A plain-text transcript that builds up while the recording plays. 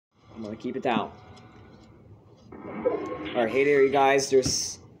I'm gonna keep it down. Alright, hey there you guys.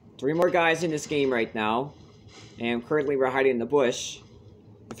 There's 3 more guys in this game right now. And currently we're hiding in the bush.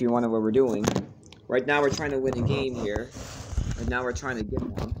 If you wonder what we're doing. Right now we're trying to win a game here. Right now we're trying to get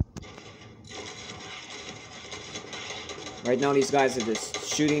one. Right now these guys are just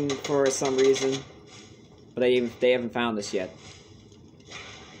shooting for some reason. But they haven't found us yet.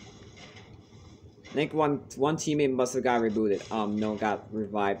 I think one teammate must have got rebooted. No, got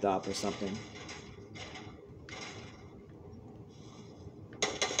revived up or something.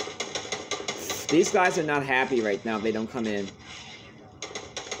 These guys are not happy right now if they don't come in.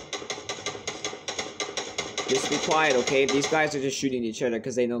 Just be quiet, okay? These guys are just shooting each other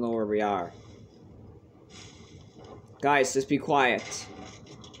because they don't know where we are. Guys, just be quiet.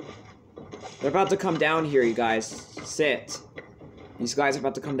 They're about to come down here, you guys. Sit. These guys are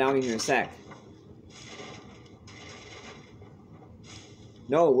about to come down in here in a sec.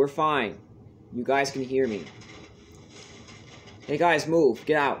 No, we're fine. You guys can hear me. Hey guys, move.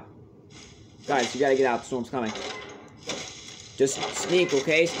 Get out. Guys, you gotta get out. The storm's coming. Just sneak,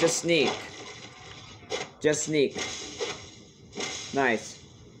 okay? Just sneak. Just sneak. Nice.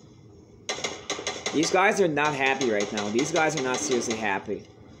 These guys are not happy right now. These guys are not seriously happy.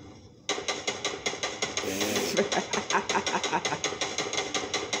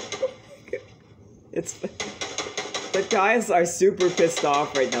 It's... The guys are super pissed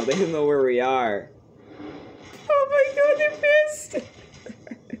off right now. They don't know where we are. Oh my god, they're pissed!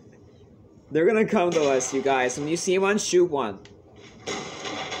 They're gonna come to us, you guys. When you see one, shoot one.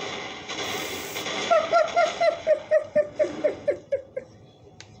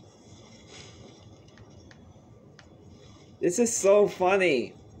 This is so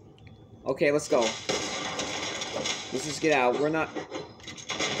funny. Okay, let's go. Let's just get out. We're not...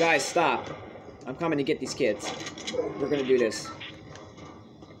 Guys, stop. I'm coming to get these kids. We're gonna do this.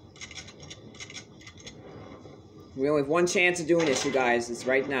 We only have one chance of doing this, you guys. It's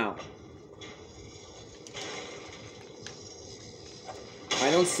right now.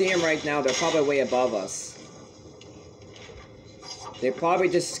 I don't see them right now. They're probably way above us. They're probably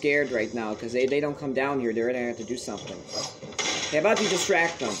just scared right now because they don't come down here. They're gonna have to do something. Hey, how about you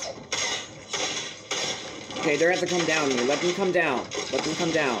distract them? Okay, they're gonna have to come down here. Let them come down. Let them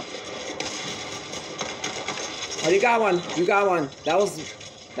come down. Oh, you got one. You got one. That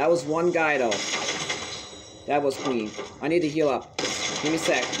was one guy though. That was clean. I need to heal up. Give me a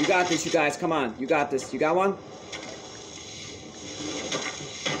sec. You got this, you guys. Come on. You got this. You got one?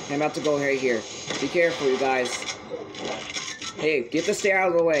 Okay, I'm about to go right here. Be careful, you guys. Hey, get the stair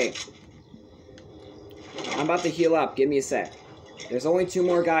out of the way. I'm about to heal up. Give me a sec. There's only 2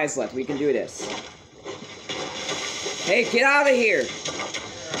 more guys left. We can do this. Hey, get out of here!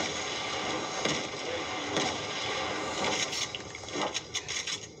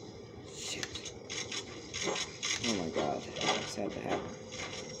 Shit. Oh my god. This had to happen.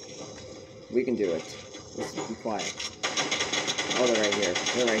 We can do it. Let's be quiet. Oh, they're right here.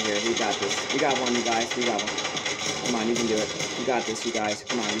 They're right here. We got this. We got one, you guys. We got one. Come on, you can do it. You got this, you guys.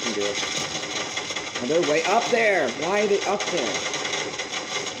 Come on, you can do it. Oh, they're way up there. Why are they up there?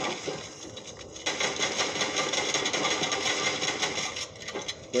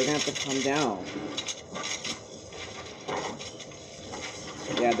 They're gonna have to come down.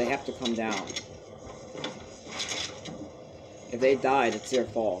 Yeah, they have to come down. If they died, it's their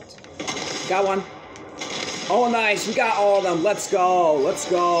fault. Got one. Oh, nice. We got all of them. Let's go. Let's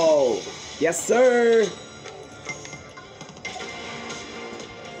go. Yes, sir.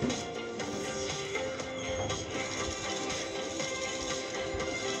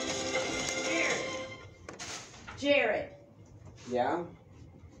 Jared. Yeah?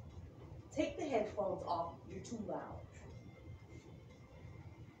 Take the headphones off. You're too loud.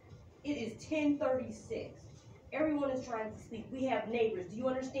 It is 10:36. Everyone is trying to sleep. We have neighbors. Do you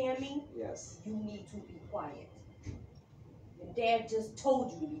understand me? Yes. You need to be quiet. Your dad just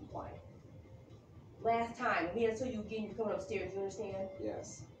told you to be quiet. Last time, and we had to tell you again, you're coming upstairs. Do you understand?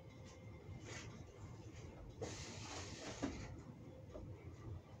 Yes.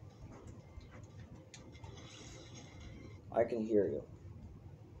 I can hear you.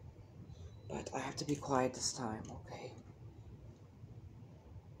 But I have to be quiet this time, okay?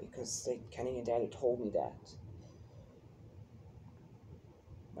 Because Kenny and Daddy told me that.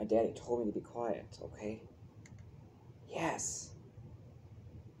 My daddy told me to be quiet, okay? Yes.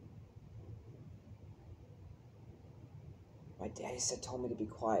 My daddy told me to be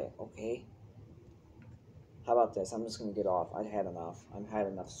quiet, okay? How about this? I'm just gonna get off. I've had enough. I've had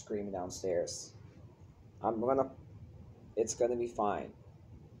enough screaming downstairs. It's gonna be fine.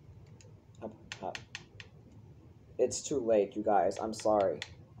 It's too late, you guys. I'm sorry.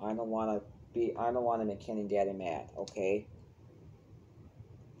 I don't want to make Kenny and Daddy mad, okay?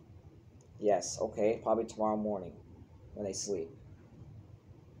 Yes, okay, probably tomorrow morning when they sleep.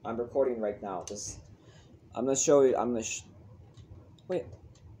 I'm recording right now. I'm gonna show you. Wait.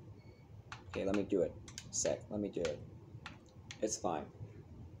 Okay, let me do it. Let me do it. It's fine.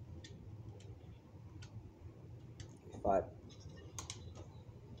 5.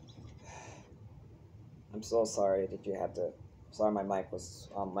 I'm so sorry that you had to. Sorry, my mic was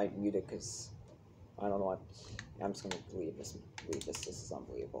mic muted because I don't know what. I'm just gonna leave this. This is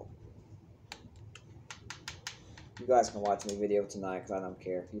unbelievable. You guys can watch my video tonight because I don't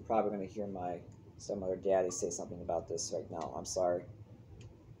care. You're probably gonna hear my stepmother daddy say something about this right now. I'm sorry.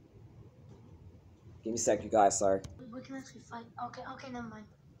 Give me a sec, you guys. Sorry. We can actually fight. Okay, never mind.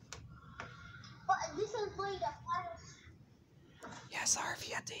 But this is like the final. Yeah, sorry if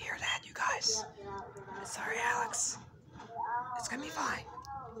you had to hear that, you guys. Sorry, Alex. It's gonna be fine.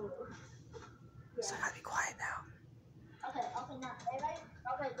 So I gotta be quiet now. Okay, now.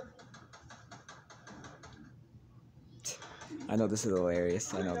 Okay. I know this is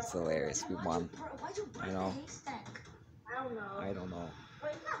hilarious. I know this is hilarious. We won. I know. I don't know.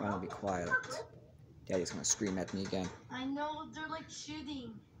 If I don't be quiet, Daddy's gonna scream at me again. I know, they're like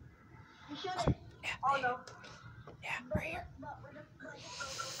shooting. You shooting? Yeah. Oh no. Yeah, right here.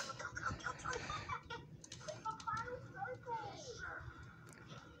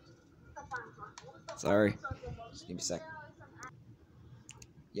 Sorry. Just give me a sec.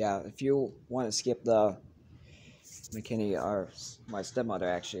 Yeah, if you want to skip the McKinney, or my stepmother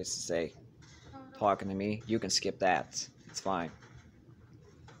actually is to say, talking to me, you can skip that. It's fine.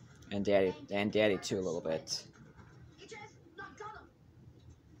 And daddy too a little bit.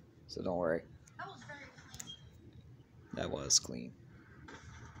 So don't worry. That was clean.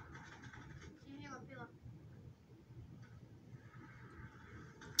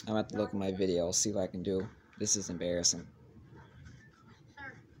 I'm gonna have to look at my video, see what I can do. This is embarrassing.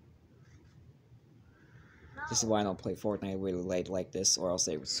 This is why I don't play Fortnite really late like this, or else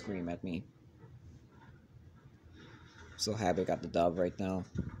they would scream at me. I'm so happy I got the dub right now.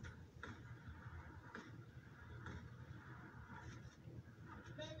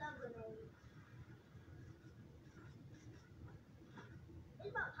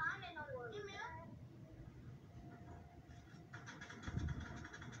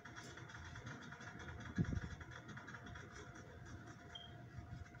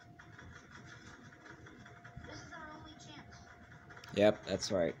 Yep,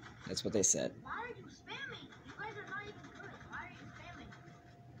 that's right. That's what they said. Why are you spamming? You guys are not even good. Why are you spamming?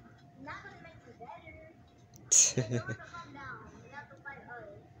 I'm not gonna make you better. They're gonna come down. They have to fight us.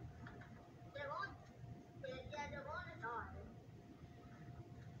 They're going to die.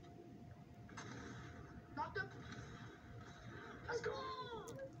 Knock them. Let's go!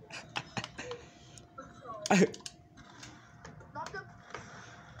 Knock them.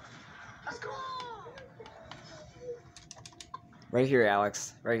 Let's go! Right here,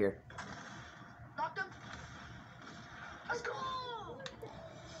 Alex. Right here. Knock them. Let's go!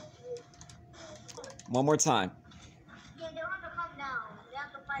 One more time. Yeah, they're gonna come down. They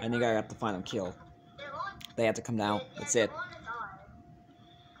have to fight. I think I got the final kill. They have to come down. That's it.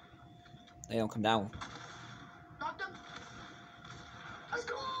 They don't come down. Knock them. Let's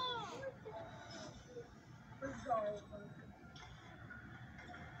go!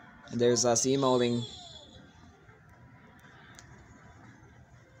 And there's us emoting.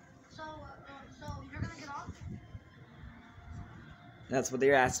 So you're gonna get off? That's what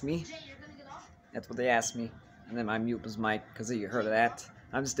they asked me. Jay, you're gonna get off? That's what they asked me. And then my mute was mic because you heard of that.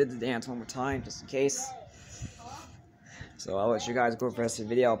 I just did the dance one more time just in case. So I'll let you guys go for the rest of the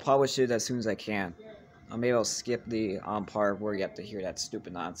video. I'll publish it as soon as I can. Maybe I'll skip the part where you have to hear that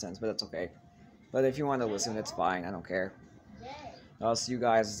stupid nonsense, but that's okay. But if you want to listen, it's fine. I don't care. I'll see you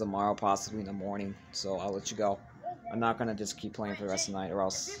guys tomorrow, possibly in the morning. So I'll let you go. I'm not going to just keep playing for the rest of the night, or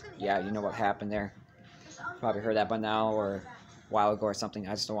else, yeah, you know what happened there. Probably heard that by now, or a while ago or something.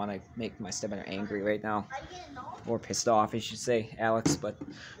 I just don't want to make my stepmother angry right now. Or pissed off, I should say, Alex. But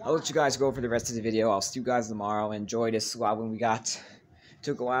I'll let you guys go for the rest of the video. I'll see you guys tomorrow. Enjoy this while when we got.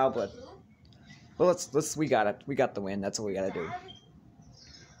 Took a while, but we got it. We got the win. That's what we gotta do.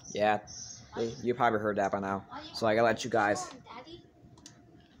 Yeah, you probably heard that by now. So I gotta let you guys.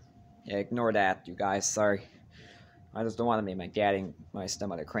 Yeah, ignore that, you guys. Sorry. I just don't want to make my dad and my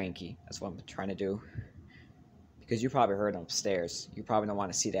stepmother cranky. That's what I'm trying to do. Because you probably heard them upstairs. You probably don't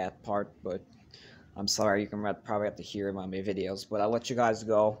want to see that part, but I'm sorry. You can probably have to hear it on my videos. But I'll let you guys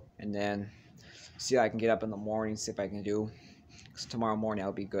go, and then see if I can get up in the morning, see if I can do. Because tomorrow morning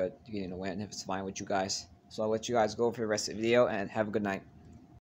I'll be good to getting a win if it's fine with you guys. So I'll let you guys go for the rest of the video, and have a good night.